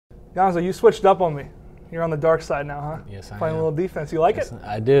Gonzo, you switched up on me. You're on the dark side now, huh? Yes, I am. Playing a little defense. You like it?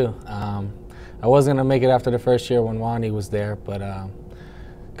 I do. I wasn't going to make it after the first year when Wani was there, but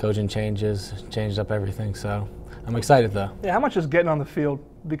coaching changed up everything, so I'm excited though. Yeah, how much does getting on the field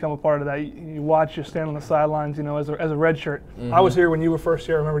become a part of that? You watch, you stand on the sidelines, you know, as a red shirt. I was here when you were first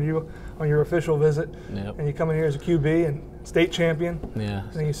here. I remember you on your official visit, and you come in here as a QB and state champion. Yeah.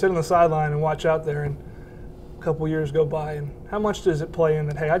 And you sit on the sideline and watch out there, and a couple years go by, and how much does it play in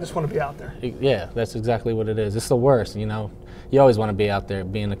that, hey, I just want to be out there? Yeah, that's exactly what it is. It's the worst, you know. You always want to be out there,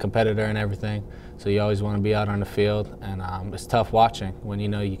 being a competitor and everything, so you always want to be out on the field, and it's tough watching when you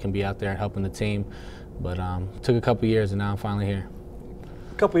know you can be out there and helping the team, but it took a couple years, and now I'm finally here.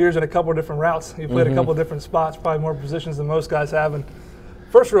 A couple years in a couple of different routes. You played a couple of different spots, probably more positions than most guys have, and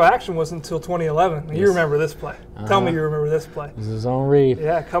first real action wasn't until 2011. And you remember this play. Tell me you remember this play. This is his own read.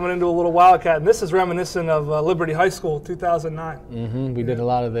 Yeah, coming into a little Wildcat. And this is reminiscent of Liberty High School, 2009. We did a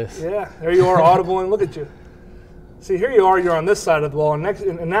lot of this. Yeah, there you are, audible, and look at you. See, here you are, you're on this side of the ball,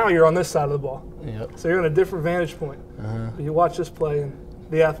 and now you're on this side of the ball. Yep. So you're in a different vantage point. But you watch this play, and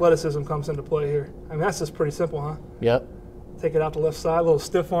the athleticism comes into play here. I mean, that's just pretty simple, huh? Yep. Take it out the left side, a little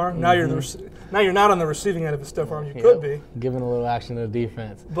stiff arm. Now you're not on the receiving end of a stiff arm. You could be. Giving a little action to the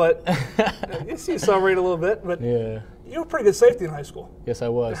defense. But you see accelerate a little bit, but yeah. You were a pretty good safety in high school. Yes, I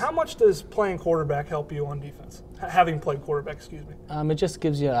was. How much does playing quarterback help you on defense? Having played quarterback, excuse me. It just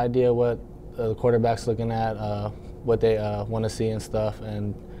gives you an idea what the quarterback's looking at, what they want to see and stuff,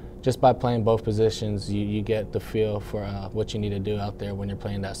 and just by playing both positions, you get the feel for what you need to do out there when you're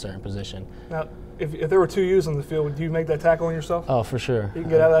playing that certain position. Now, if there were two U's on the field, would you make that tackle on yourself? Oh, for sure. You can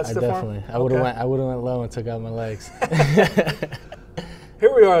get out of that stiff arm? Definitely. I would have went low and took out my legs.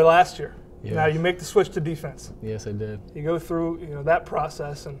 Here we are last year. Yes. Now you make the switch to defense. Yes, I did. You go through that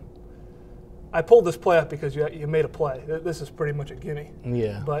process, and I pulled this play up because you made a play. This is pretty much a gimme.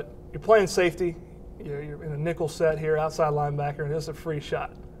 Yeah. But you're playing safety. You're in a nickel set here, outside linebacker, and this is a free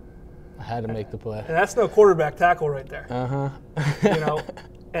shot. I had to make the play. And that's no quarterback tackle right there. Uh-huh.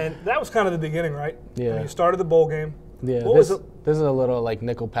 And that was kind of the beginning, right? Yeah. When you started the bowl game. Yeah. This is a little like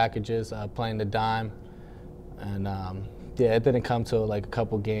nickel packages, playing the dime, and it didn't come till like a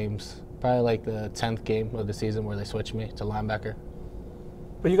couple games, probably like the 10th game of the season where they switched me to linebacker.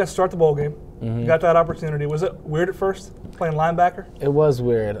 But you got to start the bowl game. You got that opportunity. Was it weird at first playing linebacker? It was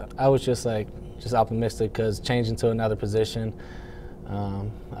weird. I was just optimistic because changing to another position.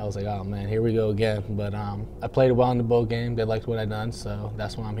 I was like, oh man, here we go again. But I played well in the bowl game. They liked what I done, so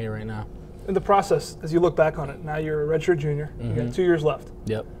that's why I'm here right now. In the process, as you look back on it, now you're a redshirt junior. You got 2 years left.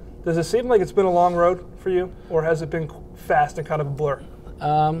 Yep. Does it seem like it's been a long road for you, or has it been fast and kind of a blur?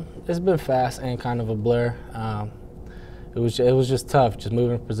 It's been fast and kind of a blur. It was just tough, just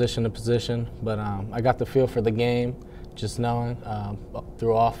moving from position to position. But I got the feel for the game, just knowing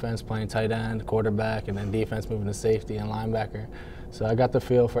through offense, playing tight end, quarterback, and then defense, moving to safety and linebacker. So I got the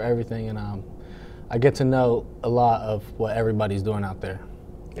feel for everything, and I get to know a lot of what everybody's doing out there.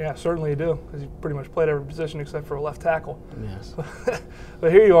 Yeah, certainly you do, because you pretty much played every position except for a left tackle. Yes.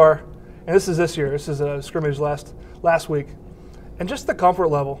 But here you are, and this is this year. This is a scrimmage last week. And just the comfort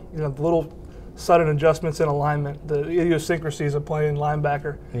level, the little sudden adjustments in alignment, the idiosyncrasies of playing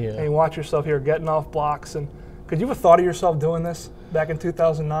linebacker. Yeah. And you watch yourself here getting off blocks. And could you have thought of yourself doing this back in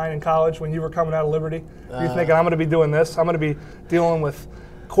 2009 in college when you were coming out of Liberty? Were you thinking, I'm going to be doing this? I'm going to be dealing with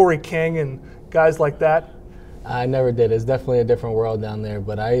Corey King and guys like that? I never did. It's definitely a different world down there,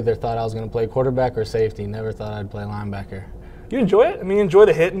 but I either thought I was going to play quarterback or safety. Never thought I'd play linebacker. You enjoy it? I mean, you enjoy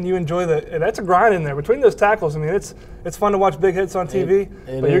the hit, and you enjoy that's a grind in there. Between those tackles, I mean, it's fun to watch big hits on TV,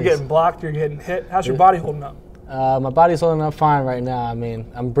 but you're getting blocked, you're getting hit. How's your body holding up? My body's holding up fine right now. I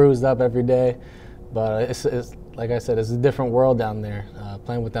mean, I'm bruised up every day, but it's like I said, it's a different world down there.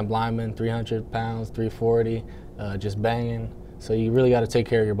 Playing with them linemen, 300 pounds, 340, just banging. So you really got to take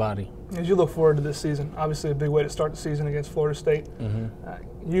care of your body. As you look forward to this season, obviously a big way to start the season against Florida State.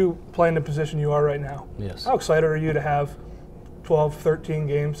 You playing the position you are right now. Yes. How excited are you to have 12, 13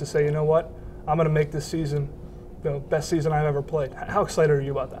 games to say, you know what, I'm going to make this season the best season I've ever played? How excited are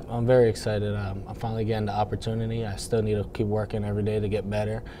you about that? I'm very excited. I'm finally getting the opportunity. I still need to keep working every day to get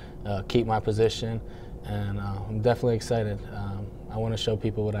better, keep my position, and I'm definitely excited. I want to show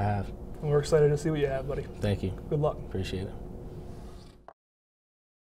people what I have. And we're excited to see what you have, buddy. Thank you. Good luck. Appreciate it.